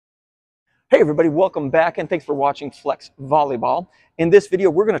Hey everybody, welcome back and thanks for watching Flex Volleyball. In this video,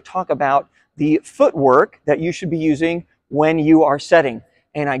 we're going to talk about the footwork that you should be using when you are setting.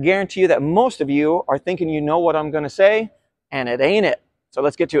 And I guarantee you that most of you are thinking you know what I'm going to say, and it ain't it. So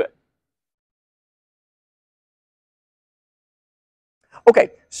let's get to it. Okay,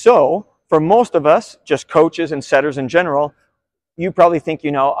 so for most of us, just coaches and setters in general, you probably think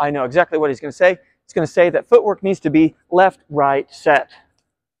you know, I know exactly what he's going to say. He's going to say that footwork needs to be left, right, set.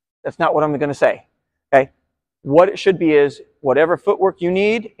 That's not what I'm going to say, okay? What it should be is whatever footwork you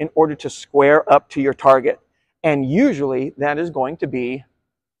need in order to square up to your target. And usually that is going to be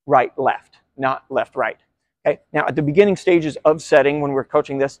right, left, not left, right, okay? Now, at the beginning stages of setting, when we're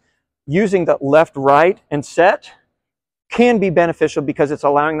coaching this, using the left, right, and set can be beneficial because it's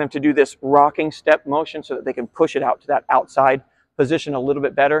allowing them to do this rocking step motion so that they can push it out to that outside position a little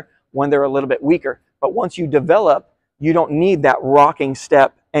bit better when they're a little bit weaker. But once you develop, you don't need that rocking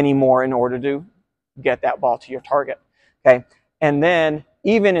step anymore in order to get that ball to your target, okay? And then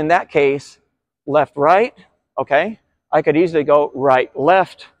even in that case, left, right, okay? I could easily go right,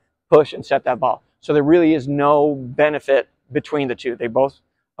 left, push and set that ball. So there really is no benefit between the two. They both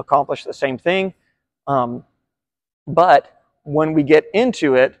accomplish the same thing. But when we get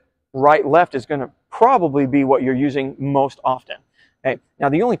into it, right, left is going to probably be what you're using most often, okay? Now,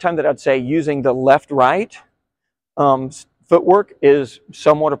 the only time that I'd say using the left, right, footwork is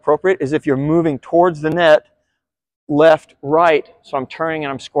somewhat appropriate is if you're moving towards the net, left, right, so I'm turning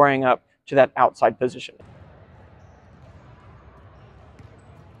and I'm squaring up to that outside position.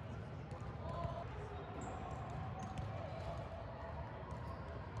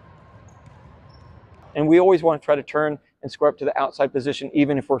 And we always want to try to turn and square up to the outside position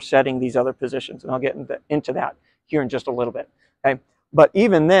even if we're setting these other positions, and I'll get into that here in just a little bit, okay? But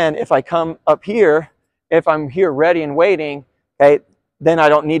even then, if I come up here, if I'm here ready and waiting, okay, then I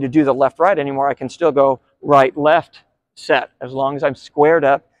don't need to do the left, right anymore. I can still go right, left, set, as long as I'm squared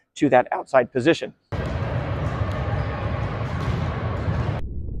up to that outside position.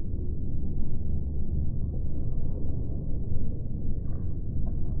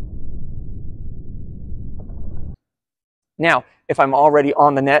 Now, if I'm already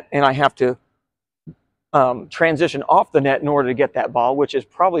on the net and I have to transition off the net in order to get that ball, which is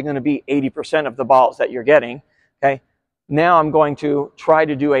probably going to be 80% of the balls that you're getting, okay? Now I'm going to try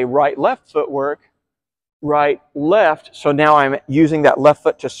to do a right-left footwork, right-left. So now I'm using that left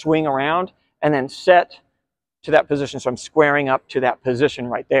foot to swing around and then set to that position. So I'm squaring up to that position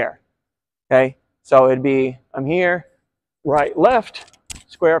right there, okay? So it'd be, I'm here, right-left,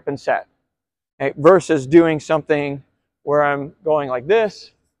 square up and set, okay? Versus doing something where I'm going like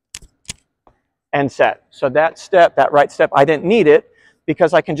this and set. So that step, that right step, I didn't need it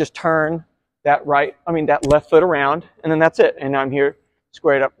because I can just turn that that left foot around, and then that's it. And I'm here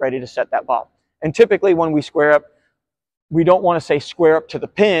squared up, ready to set that ball. And typically when we square up, we don't want to say square up to the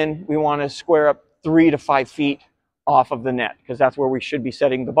pin. We want to square up 3 to 5 feet off of the net because that's where we should be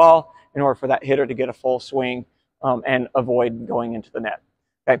setting the ball in order for that hitter to get a full swing and avoid going into the net,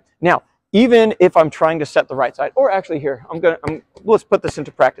 okay? Now, even if I'm trying to set the right side, or actually here, let's put this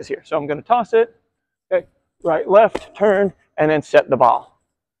into practice here. So I'm going to toss it, okay, right, left, turn, and then set the ball,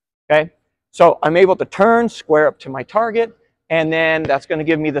 okay? So I'm able to turn, square up to my target, and then that's going to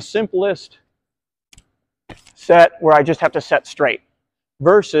give me the simplest set where I just have to set straight.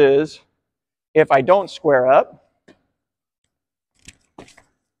 Versus if I don't square up,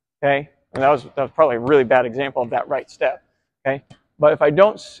 okay, and that was probably a really bad example of that right step, okay? But if I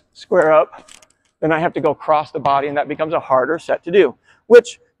don't square up, then I have to go across the body, and that becomes a harder set to do,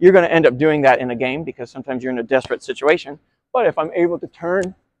 which you're going to end up doing that in a game because sometimes you're in a desperate situation. But if I'm able to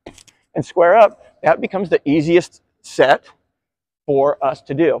turn and square up, that becomes the easiest set for us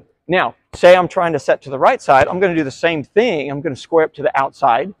to do. Now, say I'm trying to set to the right side, I'm going to do the same thing. I'm going to square up to the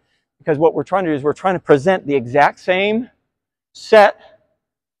outside because what we're trying to do is we're trying to present the exact same set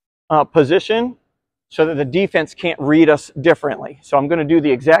position so that the defense can't read us differently. So I'm going to do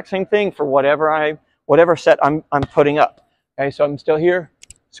the exact same thing for whatever set I'm putting up. Okay, so I'm still here,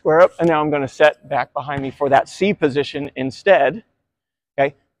 square up, and now I'm going to set back behind me for that C position instead.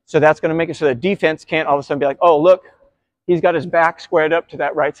 Okay, so that's going to make it so that defense can't all of a sudden be like, oh, look, he's got his back squared up to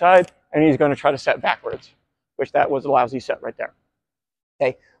that right side, and he's going to try to set backwards, which that was a lousy set right there.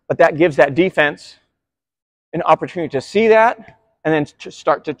 Okay, but that gives that defense an opportunity to see that and then to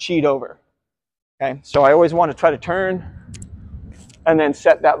start to cheat over. Okay, so I always want to try to turn and then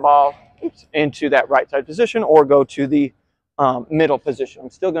set that ball into that right side position or go to the middle position.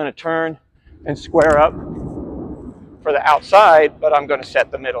 I'm still going to turn and square up for the outside, but I'm going to set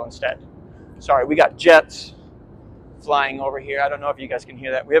the middle instead. Sorry, we got jets flying over here. I don't know if you guys can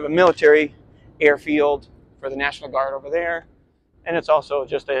hear that. We have a military airfield for the National Guard over there, and it's also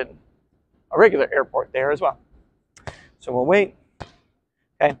just a regular airport there as well. So we'll wait.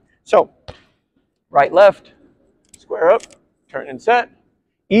 Okay, so right, left, square up, turn and set.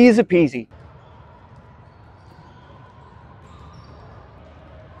 Easy peasy.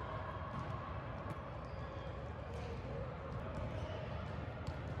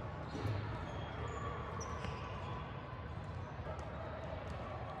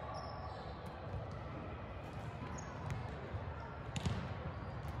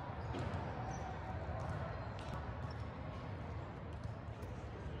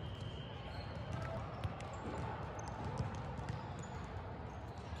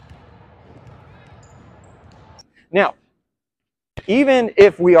 Now, even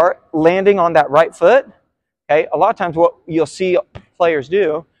if we are landing on that right foot, okay, a lot of times what you'll see players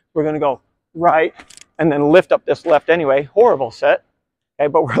do, we're going to go right and then lift up this left anyway. Horrible set, okay,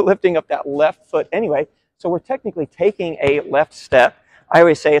 but we're lifting up that left foot anyway. So we're technically taking a left step. I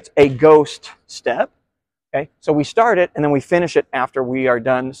always say it's a ghost step, okay? So we start it and then we finish it after we are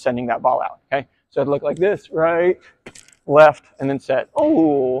done sending that ball out, okay? So it'd look like this, right, left, and then set.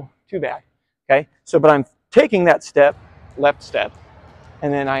 Oh, too bad, okay? So, but I'm taking that step, left step,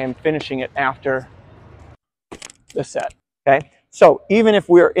 and then I am finishing it after the set, okay? So even if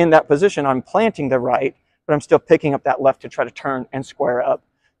we're in that position, I'm planting the right, but I'm still picking up that left to try to turn and square up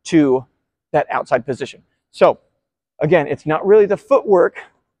to that outside position. So again, it's not really the footwork,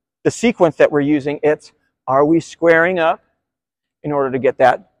 the sequence that we're using, it's are we squaring up in order to get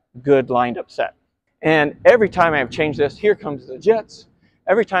that good lined up set. And every time I have changed this, here comes the Jets.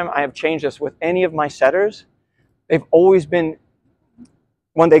 Every time I have changed this with any of my setters, they've always been,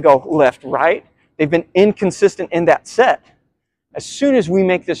 when they go left, right, they've been inconsistent in that set. As soon as we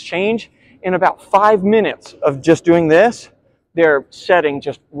make this change, in about 5 minutes of just doing this, they're setting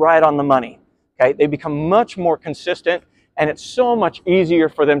just right on the money. Okay? They become much more consistent, and it's so much easier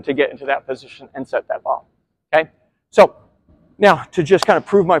for them to get into that position and set that ball. Okay? So now, to just kind of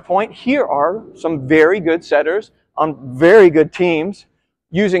prove my point, here are some very good setters on very good teams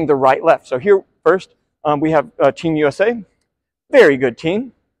using the right-left. So here, first, we have Team USA, very good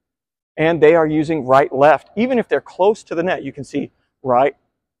team, and they are using right-left. Even if they're close to the net, you can see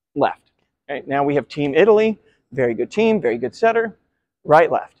right-left. Okay, now we have Team Italy, very good team, very good setter,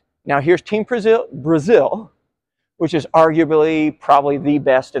 right-left. Now here's Team Brazil, which is arguably probably the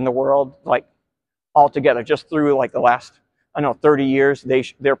best in the world, like altogether, just through like the last, I don't know, 30 years,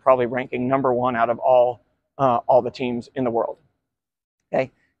 they're probably ranking #1 out of all the teams in the world. Okay,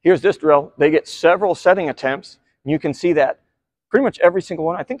 here's this drill. They get several setting attempts. And you can see that pretty much every single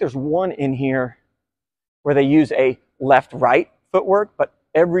one. I think there's one in here where they use a left-right footwork, but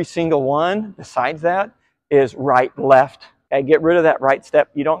every single one besides that is right-left. Okay, get rid of that right step.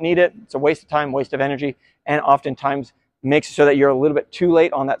 You don't need it. It's a waste of time, waste of energy, and oftentimes makes it so that you're a little bit too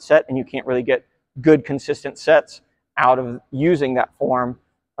late on that set and you can't really get good, consistent sets out of using that form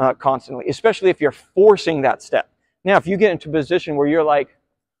constantly, especially if you're forcing that step. Now, if you get into a position where you're like,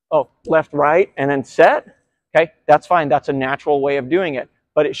 oh, left, right, and then set, okay, that's fine. That's a natural way of doing it.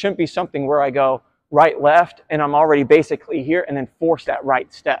 But it shouldn't be something where I go right, left, and I'm already basically here, and then force that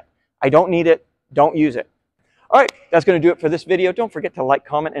right step. I don't need it. Don't use it. All right, that's going to do it for this video. Don't forget to like,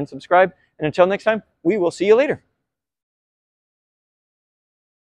 comment, and subscribe. And until next time, we will see you later.